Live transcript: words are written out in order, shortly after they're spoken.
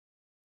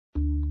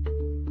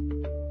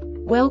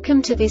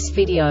Welcome to this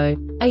video.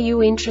 Are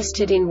you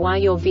interested in why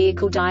your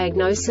vehicle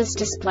diagnosis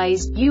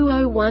displays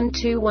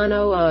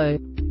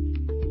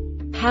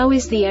U0121-00? How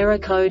is the error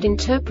code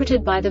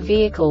interpreted by the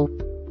vehicle?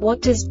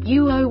 What does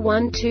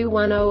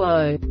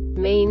U0121-00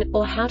 mean,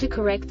 or how to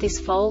correct this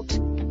fault?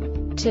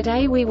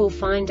 Today we will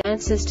find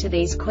answers to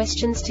these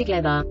questions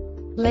together.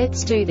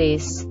 Let's do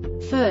this.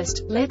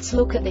 First, let's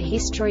look at the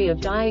history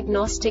of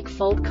diagnostic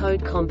fault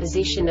code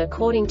composition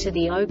according to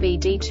the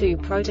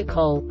OBD2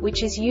 protocol,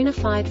 which is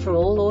unified for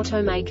all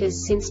automakers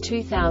since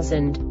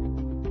 2000.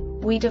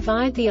 We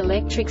divide the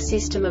electric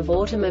system of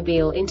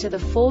automobile into the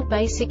four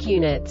basic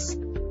units: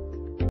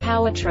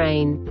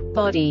 powertrain,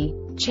 body,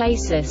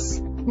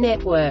 chassis,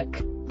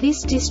 network.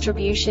 This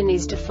distribution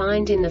is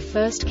defined in the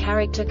first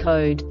character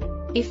code.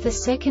 If the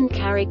second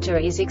character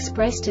is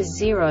expressed as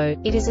 0,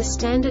 it is a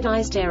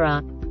standardized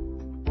error.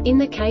 In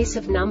the case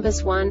of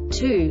numbers 1,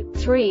 2,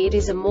 3, it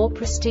is a more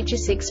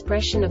prestigious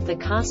expression of the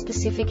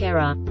car-specific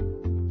error.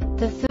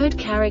 The third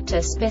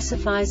character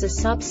specifies a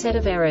subset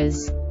of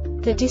errors.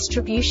 The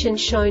distribution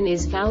shown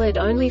is valid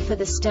only for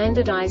the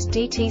standardized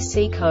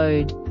DTC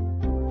code.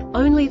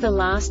 Only the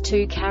last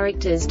two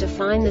characters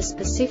define the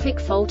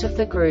specific fault of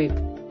the group.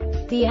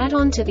 The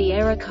add-on to the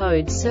error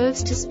code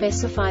serves to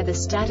specify the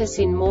status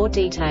in more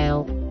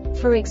detail.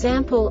 For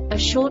example, a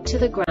short to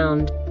the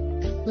ground.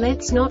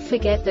 Let's not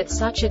forget that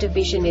such a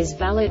division is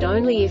valid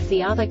only if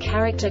the other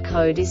character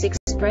code is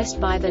expressed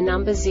by the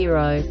number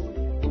 0.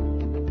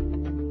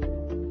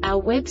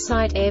 Our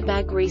website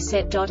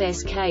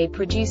airbagreset.sk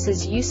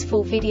produces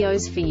useful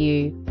videos for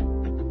you.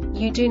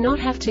 You do not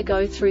have to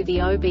go through the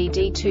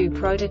OBD2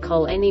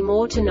 protocol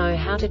anymore to know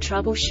how to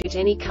troubleshoot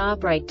any car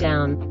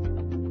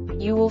breakdown.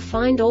 You will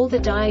find all the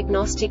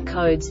diagnostic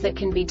codes that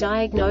can be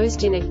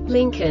diagnosed in a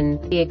Lincoln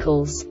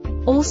vehicles.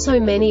 Also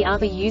many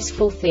other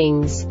useful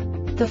things.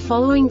 The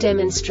following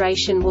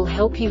demonstration will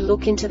help you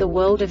look into the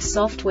world of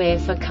software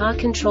for car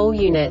control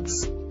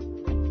units.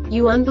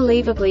 You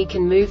unbelievably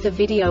can move the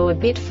video a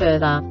bit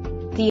further.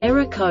 The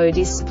error code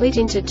is split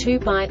into 2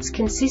 bytes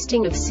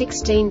consisting of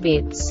 16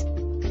 bits.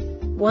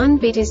 1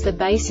 bit is the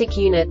basic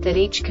unit that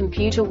each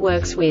computer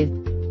works with.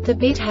 The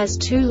bit has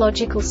 2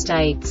 logical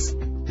states: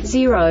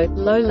 0,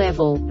 low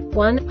level,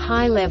 1,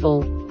 high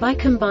level. By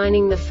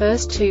combining the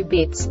first 2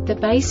 bits, the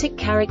basic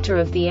character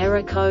of the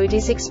error code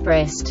is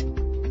expressed.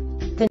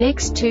 The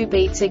next 2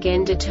 beats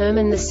again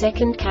determine the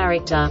second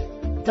character.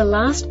 The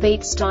last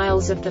beat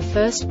styles of the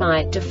first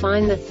byte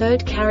define the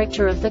third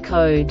character of the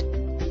code.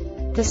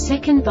 The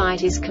second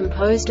byte is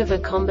composed of a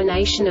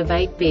combination of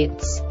 8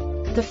 bits.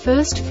 The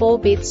first 4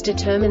 bits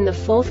determine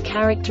the fourth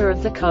character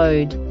of the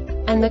code.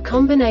 And the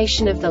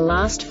combination of the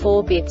last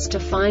 4 bits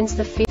defines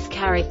the fifth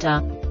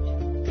character.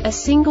 A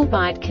single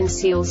byte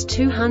conceals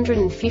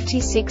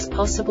 256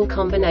 possible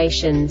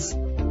combinations.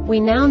 We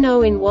now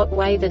know in what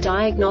way the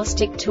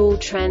diagnostic tool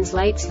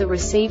translates the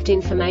received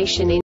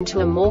information into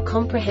a more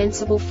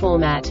comprehensible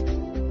format.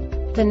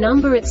 The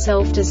number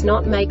itself does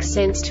not make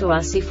sense to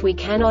us if we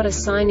cannot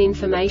assign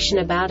information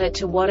about it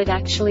to what it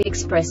actually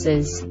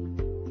expresses.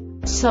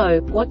 So,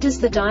 what does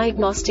the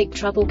Diagnostic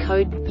Trouble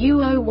Code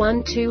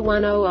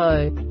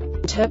U0121-00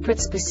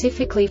 interpret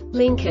specifically for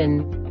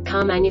Lincoln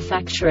car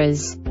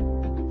manufacturers?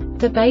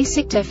 The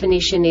basic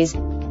definition is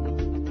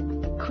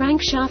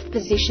crankshaft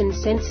position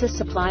sensor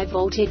supply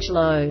voltage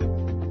low.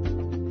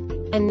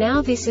 And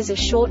now this is a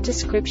short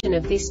description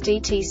of this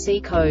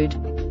DTC code.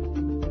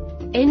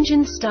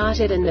 Engine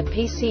started and the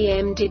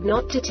PCM did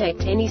not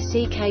detect any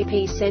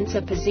CKP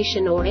sensor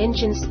position or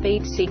engine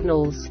speed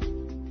signals.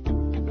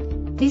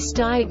 This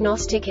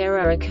diagnostic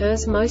error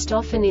occurs most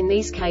often in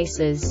these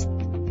cases: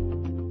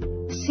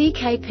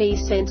 CKP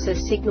sensor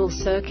signal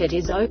circuit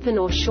is open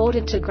or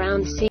shorted to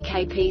ground.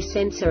 CKP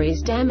sensor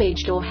is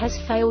damaged or has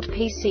failed.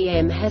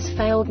 PCM has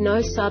failed.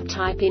 No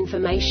subtype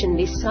information.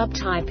 This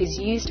subtype is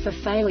used for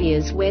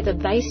failures where the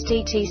base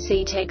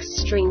DTC text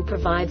string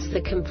provides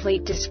the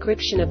complete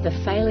description of the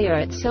failure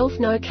itself.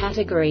 No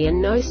category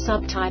and no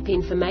subtype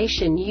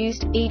information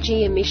used,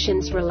 e.g.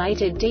 emissions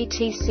related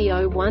DTC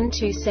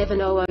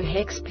 012700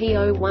 hex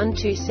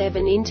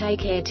P0127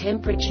 intake air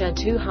temperature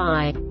too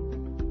high.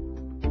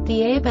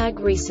 The Airbag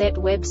Reset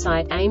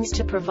website aims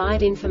to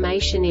provide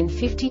information in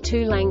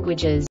 52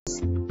 languages.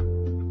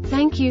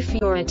 Thank you for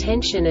your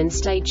attention and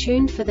stay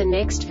tuned for the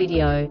next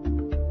video.